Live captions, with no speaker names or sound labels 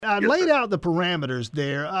I Yes, laid sir. out the parameters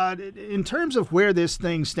there in terms of where this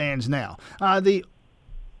thing stands now. The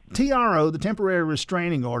TRO, the temporary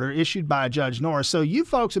restraining order, issued by Judge Norris. So you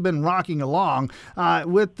folks have been rocking along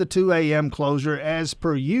with the 2 a.m. closure as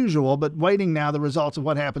per usual, but waiting now the results of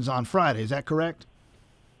what happens on Friday. Is that correct?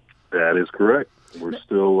 That is correct. We're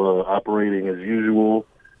still operating as usual.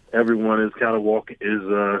 Everyone is kind of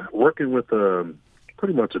working with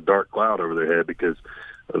pretty much a dark cloud over their head because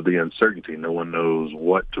of the uncertainty. No one knows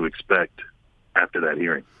what to expect after that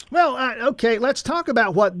hearing. Well, okay, let's talk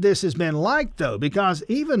about what this has been like, though, because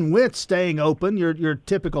even with staying open, your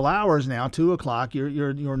typical hours now, 2 o'clock,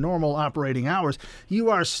 your normal operating hours, you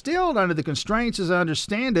are still under the constraints, as I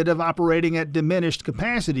understand it, of operating at diminished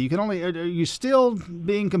capacity. Are you still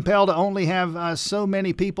being compelled to only have so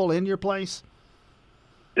many people in your place?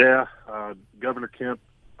 Yeah, Governor Kemp,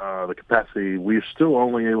 the capacity, we're still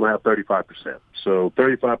only able to have 35%. So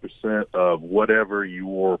 35% of whatever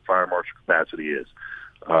your fire marshal capacity is.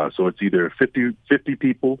 So it's either 50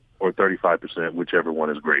 people or 35%, whichever one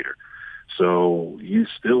is greater. So you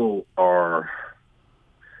still are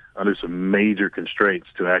under some major constraints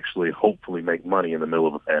to actually hopefully make money in the middle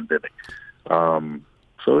of a pandemic.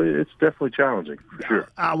 So it's definitely challenging, for sure.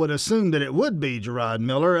 I would assume that it would be, Gerard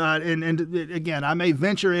Miller. And again, I may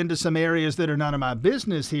venture into some areas that are none of my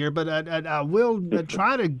business here, but I will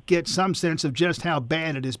try to get some sense of just how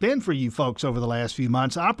bad it has been for you folks over the last few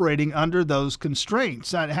months operating under those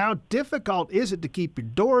constraints. How difficult is it to keep your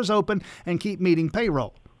doors open and keep meeting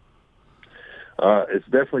payroll? It's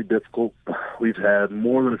definitely difficult. We've had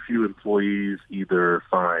more than a few employees either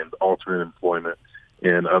find alternate employment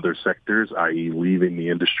in other sectors, i.e. leaving the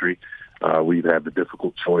industry. We've had the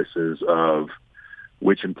difficult choices of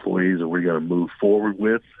which employees are we going to move forward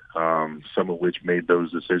with, some of which made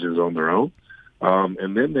those decisions on their own.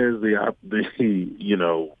 And then there's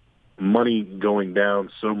the money going down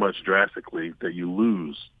so much drastically that you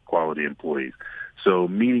lose quality employees. So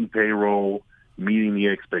meeting payroll, meeting the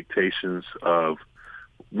expectations of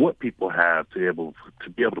what people have to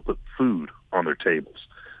be able to put food on their tables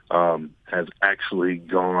has actually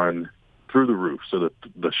gone through the roof. So that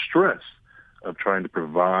the stress of trying to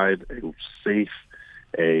provide a safe,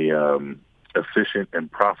 efficient,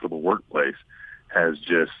 and profitable workplace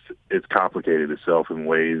it's complicated itself in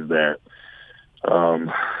ways that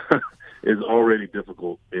is already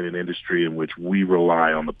difficult in an industry in which we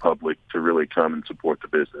rely on the public to really come and support the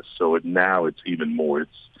business. So now it's even more.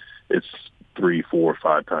 It's 3, 4,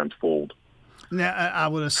 5 times fold. Now, I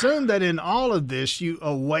would assume that in all of this, you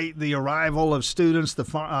await the arrival of students,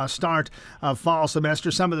 the start of fall semester.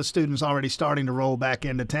 Some of the students already starting to roll back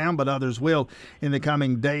into town, but others will in the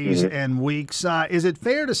coming days and weeks. Is it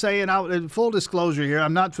fair to say, and in full disclosure here,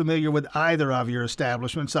 I'm not familiar with either of your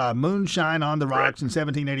establishments, Moonshine on the Rocks and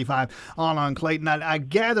 1785 on Clayton. I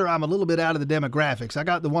gather I'm a little bit out of the demographics. I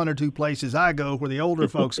got the 1 or 2 places I go where the older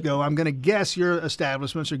folks go. I'm going to guess your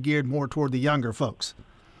establishments are geared more toward the younger folks.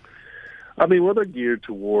 I mean, well, they're geared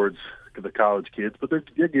towards the college kids, but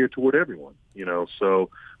they're geared toward everyone, So,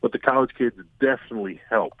 but the college kids definitely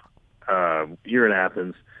help. Here in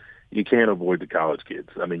Athens, you can't avoid the college kids.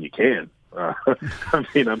 I mean, you can. I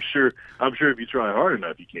mean, I'm sure if you try hard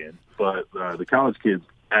enough, you can. But the college kids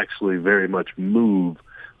actually very much move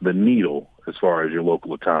the needle as far as your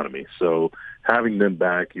local economy. So, having them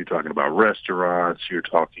back, you're talking about restaurants, you're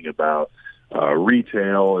talking about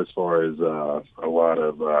retail, as far as a lot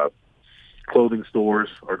of clothing stores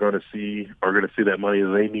are going to see that money that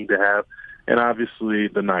they need to have, and obviously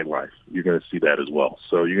the nightlife. You're going to see that as well.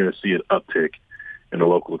 So you're going to see an uptick in the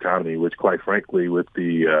local economy, which, quite frankly, with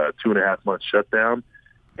the 2.5 month shutdown,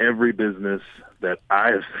 every business that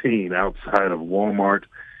I have seen outside of Walmart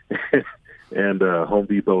and Home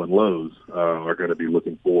Depot and Lowe's are going to be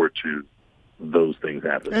looking forward to those things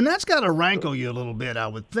happen. And that's got to rankle you a little bit, I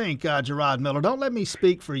would think, Gerard Miller. Don't let me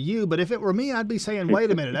speak for you, but if it were me, I'd be saying,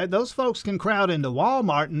 wait a minute, those folks can crowd into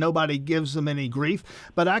Walmart and nobody gives them any grief,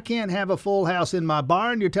 but I can't have a full house in my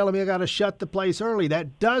barn. You're telling me I got to shut the place early.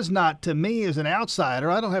 That does not, to me as an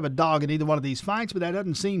outsider, I don't have a dog in either one of these fights, but that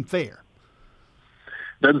doesn't seem fair.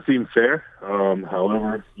 Doesn't seem fair.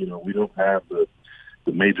 However, we don't have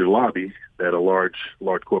the major lobby that a large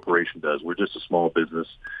corporation does. We're just a small business,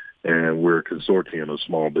 and we're a consortium of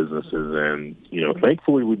small businesses. And,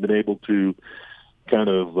 thankfully we've been able to kind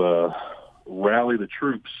of rally the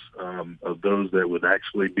troops of those that would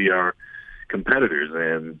actually be our competitors.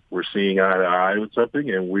 And we're seeing eye to eye with something,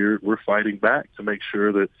 and we're fighting back to make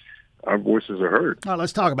sure that our voices are heard. All right,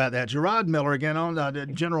 let's talk about that. Gerard Miller, again, on the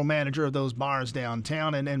general manager of those bars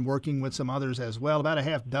downtown, and working with some others as well, about a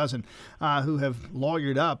half dozen who have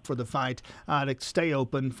lawyered up for the fight to stay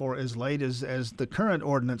open for as late as the current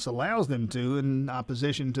ordinance allows them to, in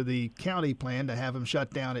opposition to the county plan to have them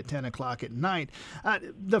shut down at 10 o'clock at night.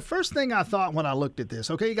 The first thing I thought when I looked at this,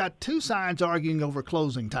 okay, you got two sides arguing over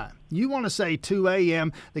closing time. You want to say 2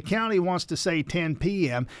 a.m., the county wants to say 10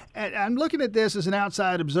 p.m. And I'm looking at this as an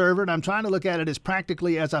outside observer, and I'm trying to look at it as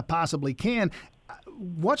practically as I possibly can.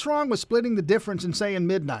 What's wrong with splitting the difference and saying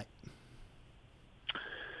midnight?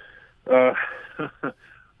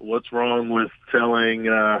 What's wrong with telling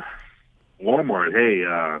Walmart,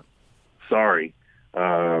 hey, sorry,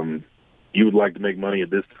 you would like to make money at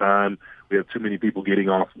this time. We have too many people getting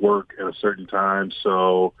off work at a certain time,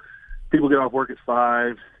 so people get off work at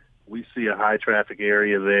 5. We see a high traffic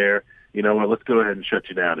area there. You know what? Let's go ahead and shut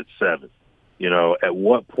you down at 7. You know, at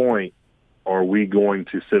what point are we going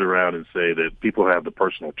to sit around and say that people have the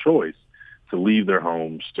personal choice to leave their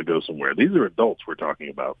homes to go somewhere? These are adults we're talking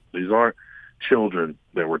about. These aren't children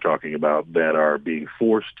that we're talking about that are being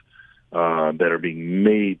forced, that are being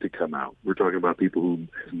made to come out. We're talking about people who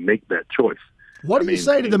make that choice. What do you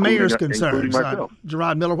say to the mayor's concerns, myself.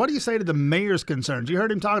 Gerard Miller? What do you say to the mayor's concerns? You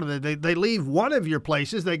heard him talking about it. They leave one of your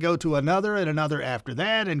places, they go to another and another after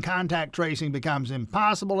that, and contact tracing becomes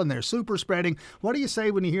impossible, and they're super spreading. What do you say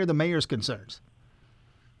when you hear the mayor's concerns?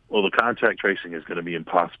 Well, the contact tracing is going to be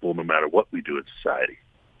impossible no matter what we do in society.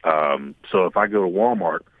 So if I go to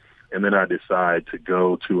Walmart and then I decide to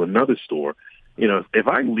go to another store, you know, if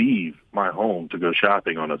I leave my home to go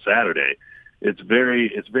shopping on a Saturday, it's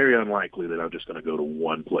very unlikely that I'm just going to go to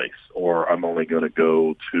one place, or I'm only going to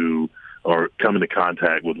go to or come into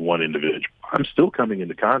contact with one individual. I'm still coming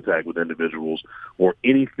into contact with individuals or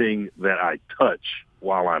anything that I touch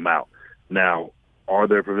while I'm out. Now, are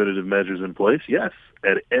there preventative measures in place? Yes,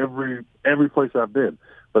 at every place I've been.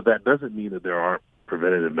 But that doesn't mean that there aren't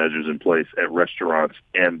preventative measures in place at restaurants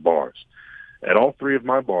and bars. At all 3 of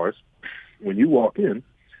my bars, when you walk in,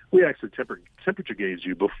 we actually temperature gauge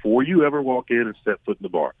you before you ever walk in and step foot in the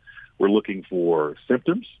bar. We're looking for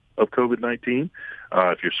symptoms of COVID-19.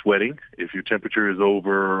 If you're sweating, if your temperature is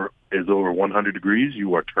over 100 degrees,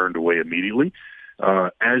 you are turned away immediately.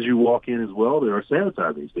 As you walk in as well, there are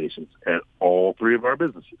sanitizing stations at all 3 of our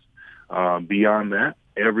businesses. Beyond that,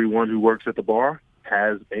 everyone who works at the bar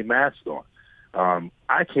has a mask on.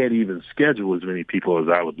 I can't even schedule as many people as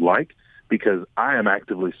I would like because I am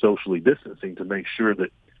actively socially distancing to make sure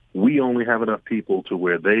that we only have enough people to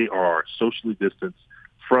where they are socially distanced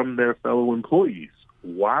from their fellow employees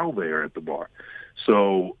while they are at the bar.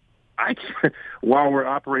 So while we're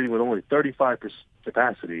operating with only 35%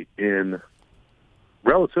 capacity in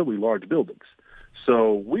relatively large buildings.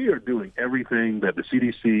 So we are doing everything that the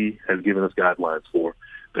CDC has given us guidelines for,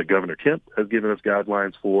 that Governor Kemp has given us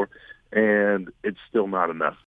guidelines for, and it's still not enough.